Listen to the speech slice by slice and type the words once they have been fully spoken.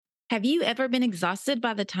Have you ever been exhausted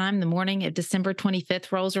by the time the morning of December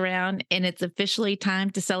 25th rolls around and it's officially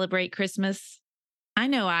time to celebrate Christmas? I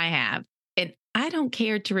know I have, and I don't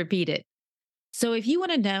care to repeat it. So, if you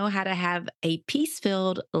want to know how to have a peace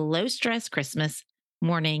filled, low stress Christmas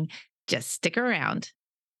morning, just stick around.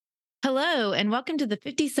 Hello, and welcome to the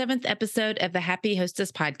 57th episode of the Happy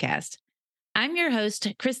Hostess podcast. I'm your host,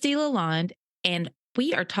 Christy Lalonde, and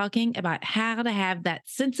we are talking about how to have that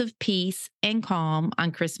sense of peace and calm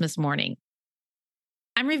on Christmas morning.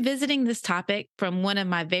 I'm revisiting this topic from one of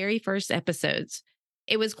my very first episodes.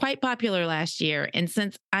 It was quite popular last year, and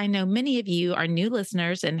since I know many of you are new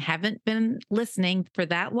listeners and haven't been listening for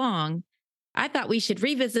that long, I thought we should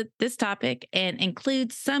revisit this topic and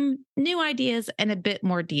include some new ideas and a bit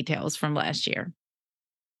more details from last year.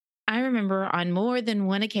 I remember on more than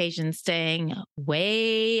one occasion staying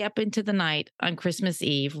way up into the night on Christmas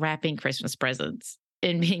Eve wrapping Christmas presents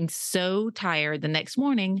and being so tired the next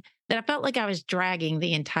morning that I felt like I was dragging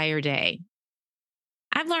the entire day.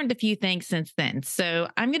 I've learned a few things since then, so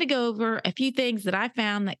I'm going to go over a few things that I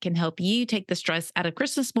found that can help you take the stress out of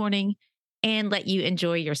Christmas morning and let you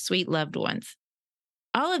enjoy your sweet loved ones.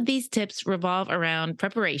 All of these tips revolve around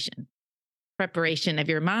preparation of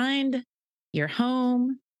your mind, your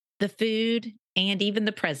home, the food, and even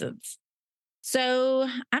the presents. So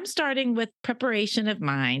I'm starting with preparation of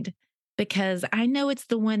mind because I know it's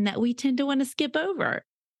the one that we tend to want to skip over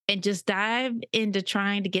and just dive into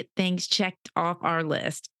trying to get things checked off our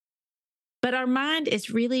list. But our mind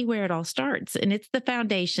is really where it all starts, and it's the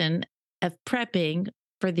foundation of prepping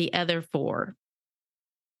for the other four.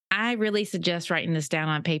 I really suggest writing this down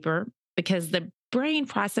on paper because the brain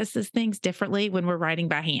processes things differently when we're writing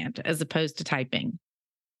by hand as opposed to typing.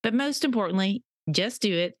 But most importantly, just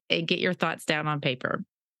do it and get your thoughts down on paper.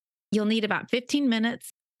 You'll need about 15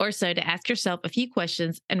 minutes or so to ask yourself a few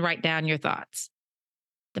questions and write down your thoughts.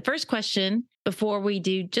 The first question before we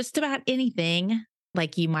do just about anything,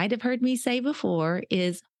 like you might have heard me say before,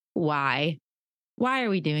 is why? Why are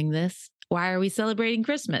we doing this? Why are we celebrating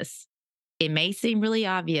Christmas? It may seem really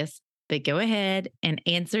obvious, but go ahead and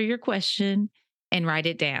answer your question and write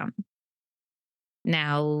it down.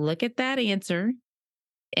 Now look at that answer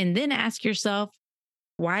and then ask yourself,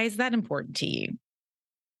 why is that important to you?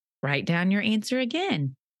 Write down your answer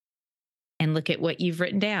again and look at what you've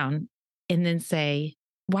written down and then say,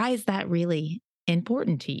 why is that really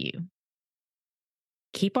important to you?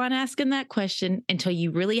 Keep on asking that question until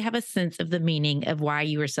you really have a sense of the meaning of why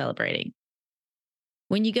you are celebrating.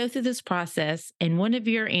 When you go through this process and one of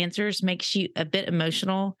your answers makes you a bit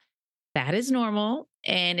emotional, that is normal.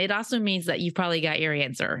 And it also means that you've probably got your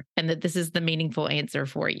answer and that this is the meaningful answer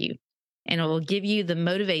for you. And it will give you the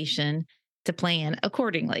motivation to plan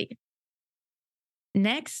accordingly.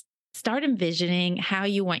 Next, start envisioning how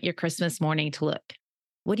you want your Christmas morning to look.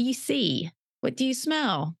 What do you see? What do you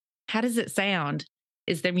smell? How does it sound?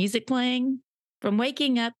 Is there music playing? From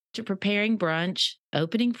waking up to preparing brunch,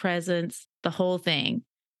 opening presents, the whole thing.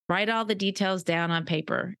 Write all the details down on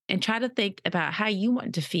paper and try to think about how you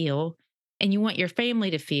want to feel and you want your family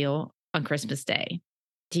to feel on Christmas Day.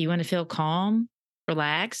 Do you want to feel calm,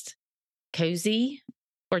 relaxed, cozy,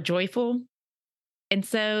 or joyful? And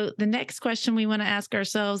so the next question we want to ask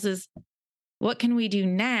ourselves is, what can we do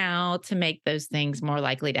now to make those things more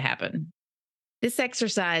likely to happen? This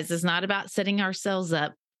exercise is not about setting ourselves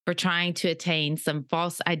up for trying to attain some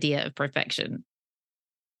false idea of perfection.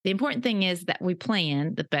 The important thing is that we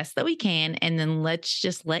plan the best that we can, and then let's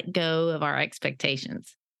just let go of our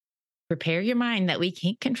expectations. Prepare your mind that we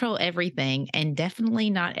can't control everything and definitely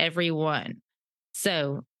not everyone.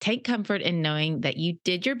 So take comfort in knowing that you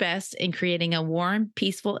did your best in creating a warm,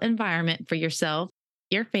 peaceful environment for yourself,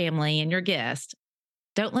 your family, and your guests.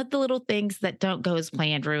 Don't let the little things that don't go as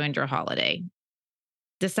planned ruin your holiday.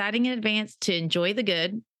 Deciding in advance to enjoy the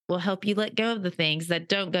good will help you let go of the things that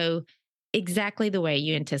don't go exactly the way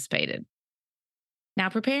you anticipated. Now,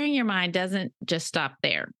 preparing your mind doesn't just stop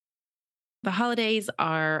there. The holidays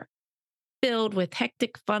are filled with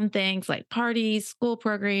hectic, fun things like parties, school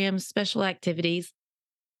programs, special activities.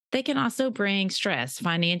 They can also bring stress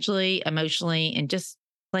financially, emotionally, and just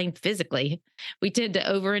plain physically. We tend to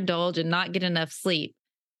overindulge and not get enough sleep.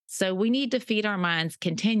 So we need to feed our minds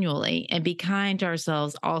continually and be kind to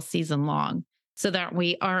ourselves all season long so that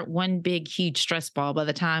we aren't one big, huge stress ball by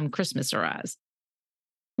the time Christmas arrives.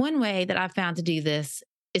 One way that I've found to do this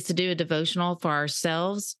is to do a devotional for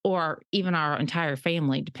ourselves or even our entire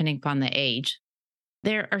family, depending upon the age.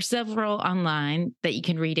 There are several online that you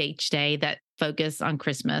can read each day that focus on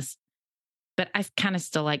Christmas, but I kind of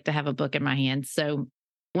still like to have a book in my hand. So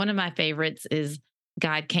one of my favorites is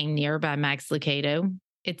God Came Near by Max Lucado.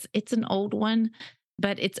 It's an old one,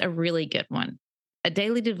 but it's a really good one. A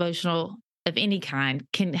daily devotional of any kind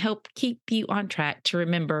can help keep you on track to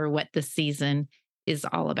remember what the season is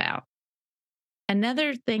all about.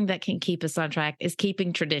 Another thing that can keep us on track is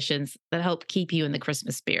keeping traditions that help keep you in the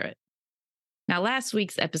Christmas spirit. Now, last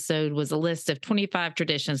week's episode was a list of 25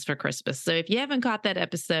 traditions for Christmas. So if you haven't caught that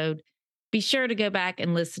episode, be sure to go back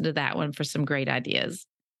and listen to that one for some great ideas.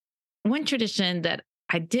 One tradition that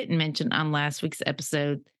I didn't mention on last week's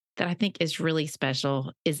episode that I think is really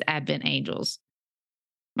special is Advent Angels.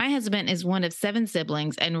 My husband is one of seven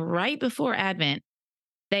siblings, and right before Advent,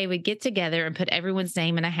 they would get together and put everyone's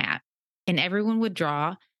name in a hat, and everyone would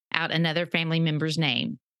draw out another family member's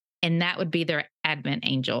name, and that would be their Advent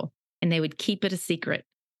angel, and they would keep it a secret.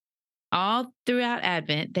 All throughout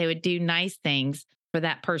Advent, they would do nice things for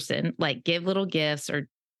that person, like give little gifts or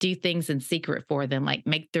do things in secret for them, like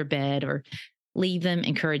make their bed or leave them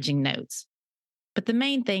encouraging notes. But the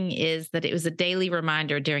main thing is that it was a daily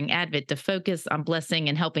reminder during Advent to focus on blessing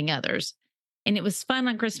and helping others. And it was fun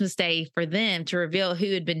on Christmas Day for them to reveal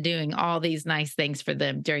who had been doing all these nice things for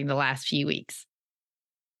them during the last few weeks.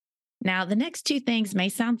 Now, the next two things may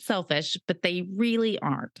sound selfish, but they really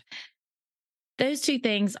aren't. Those two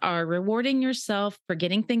things are rewarding yourself for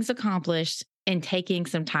getting things accomplished and taking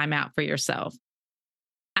some time out for yourself.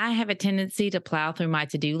 I have a tendency to plow through my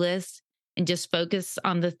to do list and just focus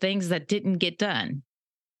on the things that didn't get done.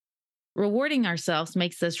 Rewarding ourselves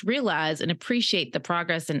makes us realize and appreciate the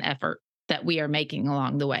progress and effort that we are making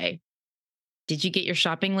along the way. Did you get your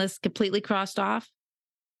shopping list completely crossed off?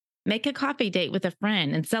 Make a coffee date with a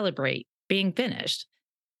friend and celebrate being finished.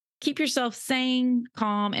 Keep yourself sane,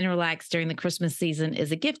 calm, and relaxed during the Christmas season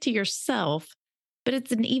is a gift to yourself, but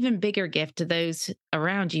it's an even bigger gift to those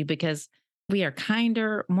around you because we are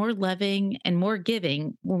kinder, more loving, and more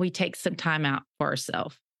giving when we take some time out for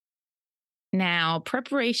ourselves. Now,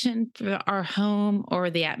 preparation for our home or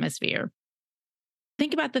the atmosphere.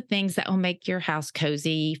 Think about the things that will make your house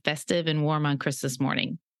cozy, festive, and warm on Christmas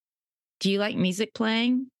morning. Do you like music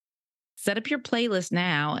playing? Set up your playlist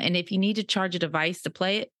now, and if you need to charge a device to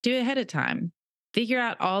play it, do it ahead of time. Figure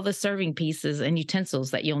out all the serving pieces and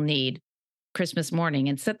utensils that you'll need Christmas morning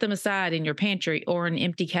and set them aside in your pantry or an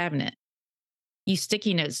empty cabinet. Use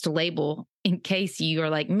sticky notes to label in case you are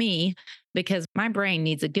like me, because my brain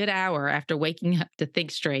needs a good hour after waking up to think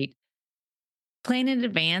straight. Plan in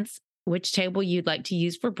advance which table you'd like to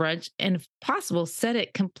use for brunch, and if possible, set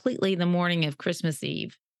it completely the morning of Christmas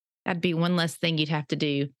Eve. That'd be one less thing you'd have to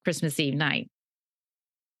do Christmas Eve night.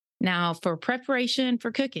 Now, for preparation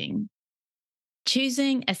for cooking,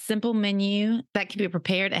 choosing a simple menu that can be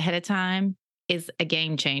prepared ahead of time is a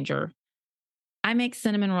game changer. I make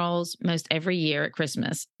cinnamon rolls most every year at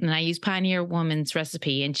Christmas, and I use Pioneer Woman's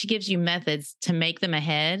recipe, and she gives you methods to make them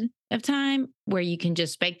ahead of time where you can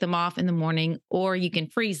just bake them off in the morning or you can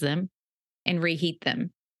freeze them and reheat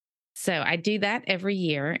them. So I do that every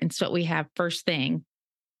year, and it's what we have first thing.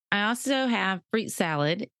 I also have fruit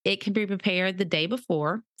salad. It can be prepared the day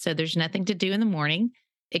before, so there's nothing to do in the morning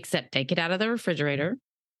except take it out of the refrigerator.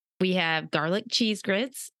 We have garlic cheese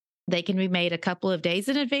grits. They can be made a couple of days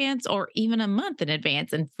in advance or even a month in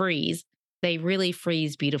advance and freeze. They really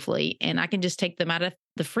freeze beautifully, and I can just take them out of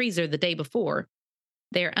the freezer the day before.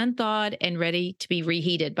 They're unthawed and ready to be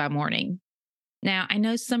reheated by morning. Now, I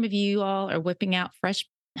know some of you all are whipping out fresh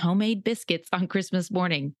homemade biscuits on Christmas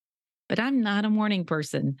morning, but I'm not a morning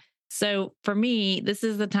person. So for me, this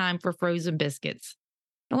is the time for frozen biscuits.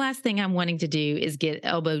 The last thing I'm wanting to do is get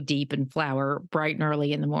elbow deep in flour bright and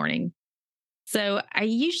early in the morning. So I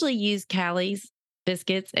usually use Callie's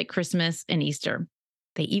biscuits at Christmas and Easter.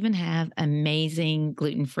 They even have amazing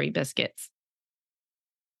gluten-free biscuits.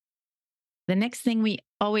 The next thing we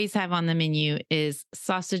always have on the menu is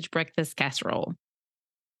sausage breakfast casserole.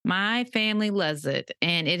 My family loves it,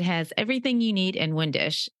 and it has everything you need in one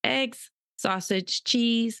dish: eggs, sausage,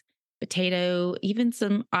 cheese, potato, even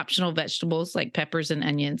some optional vegetables like peppers and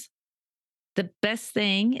onions. The best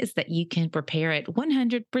thing is that you can prepare it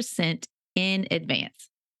 100% in advance.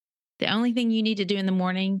 The only thing you need to do in the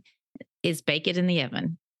morning is bake it in the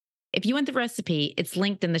oven. If you want the recipe, it's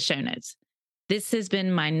linked in the show notes. This has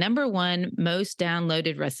been my number one most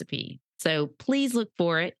downloaded recipe, so please look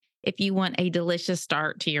for it if you want a delicious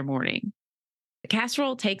start to your morning. The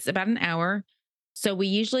casserole takes about an hour, so we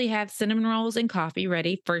usually have cinnamon rolls and coffee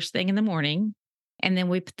ready first thing in the morning, and then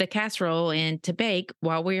we put the casserole in to bake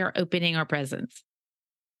while we are opening our presents.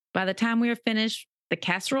 By the time we are finished, the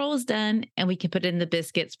casserole is done and we can put in the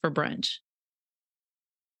biscuits for brunch.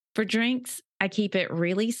 For drinks, I keep it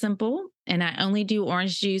really simple and I only do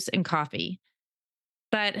orange juice and coffee.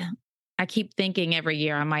 But I keep thinking every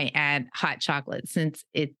year I might add hot chocolate since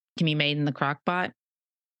it can be made in the crock pot.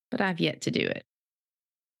 but I've yet to do it.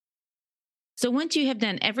 So once you have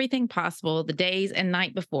done everything possible the days and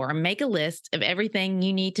night before, make a list of everything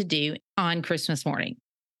you need to do on Christmas morning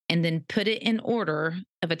and then put it in order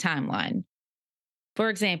of a timeline. For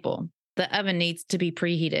example, the oven needs to be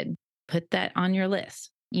preheated. Put that on your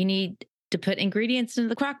list. You need to put ingredients into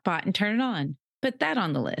the crock pot and turn it on. Put that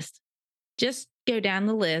on the list. Just go down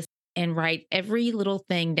the list and write every little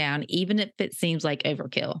thing down, even if it seems like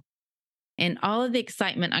overkill. In all of the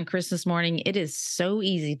excitement on Christmas morning, it is so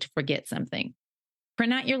easy to forget something.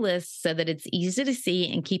 Print out your list so that it's easy to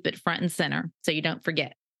see and keep it front and center so you don't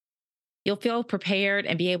forget. You'll feel prepared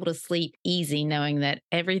and be able to sleep easy knowing that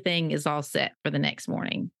everything is all set for the next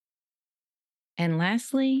morning. And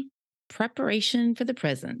lastly, preparation for the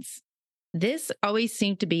presents. This always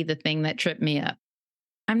seemed to be the thing that tripped me up.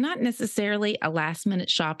 I'm not necessarily a last minute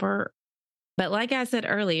shopper, but like I said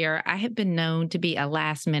earlier, I have been known to be a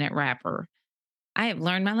last minute wrapper. I have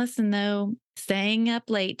learned my lesson though. Staying up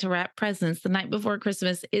late to wrap presents the night before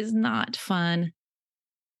Christmas is not fun.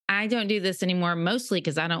 I don't do this anymore, mostly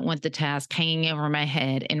because I don't want the task hanging over my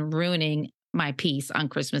head and ruining my peace on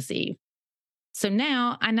Christmas Eve. So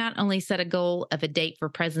now I not only set a goal of a date for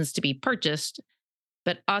presents to be purchased,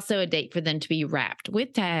 but also a date for them to be wrapped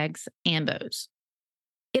with tags and bows.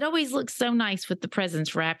 It always looks so nice with the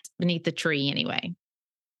presents wrapped beneath the tree anyway.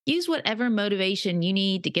 Use whatever motivation you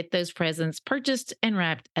need to get those presents purchased and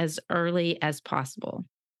wrapped as early as possible.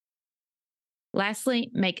 Lastly,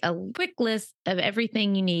 make a quick list of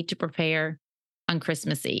everything you need to prepare on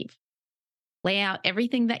Christmas Eve. Lay out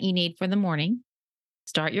everything that you need for the morning.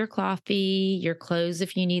 Start your coffee, your clothes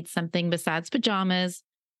if you need something besides pajamas,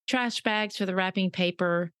 trash bags for the wrapping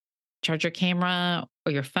paper, charge your camera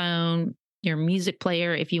or your phone, your music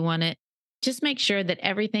player if you want it. Just make sure that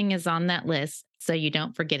everything is on that list so you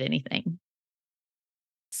don't forget anything.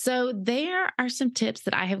 So, there are some tips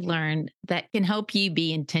that I have learned that can help you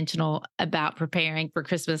be intentional about preparing for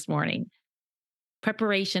Christmas morning.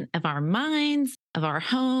 Preparation of our minds, of our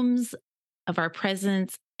homes, of our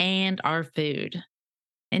presents, and our food.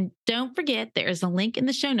 And don't forget, there is a link in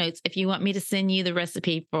the show notes if you want me to send you the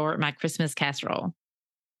recipe for my Christmas casserole.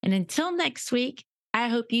 And until next week, I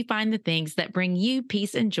hope you find the things that bring you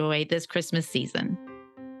peace and joy this Christmas season.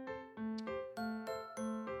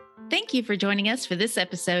 Thank you for joining us for this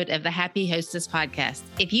episode of the Happy Hostess podcast.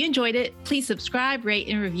 If you enjoyed it, please subscribe, rate,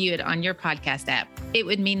 and review it on your podcast app. It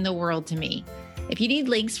would mean the world to me. If you need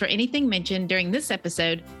links for anything mentioned during this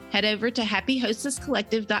episode, head over to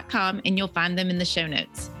happyhostesscollective.com and you'll find them in the show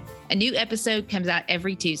notes. A new episode comes out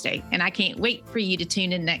every Tuesday, and I can't wait for you to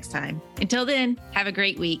tune in next time. Until then, have a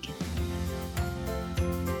great week.